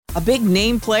A big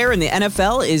name player in the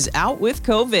NFL is out with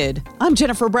COVID. I'm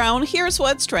Jennifer Brown. Here's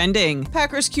what's trending.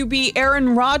 Packers QB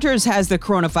Aaron Rodgers has the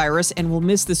coronavirus and will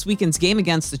miss this weekend's game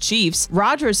against the Chiefs.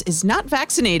 Rodgers is not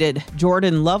vaccinated.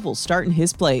 Jordan Love will start in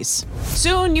his place.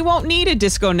 Soon, you won't need a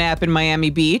disco nap in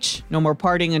Miami Beach. No more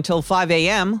partying until 5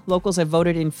 a.m. Locals have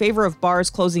voted in favor of bars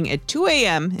closing at 2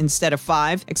 a.m. instead of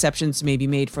 5. Exceptions may be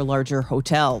made for larger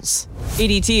hotels.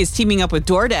 ADT is teaming up with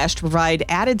DoorDash to provide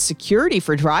added security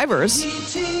for drivers.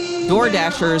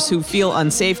 DoorDashers who feel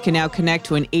unsafe can now connect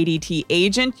to an ADT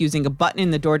agent using a button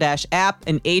in the DoorDash app.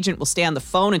 An agent will stay on the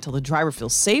phone until the driver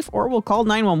feels safe or will call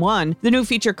 911. The new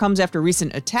feature comes after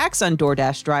recent attacks on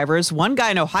DoorDash drivers. One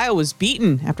guy in Ohio was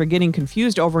beaten after getting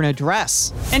confused over an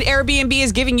address. And Airbnb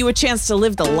is giving you a chance to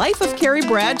live the life of Carrie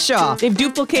Bradshaw. They've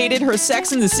duplicated her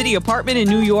Sex and the City apartment in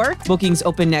New York. Bookings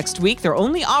open next week. They're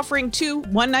only offering 2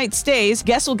 one-night stays.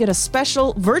 Guests will get a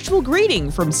special virtual greeting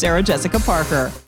from Sarah Jessica Parker.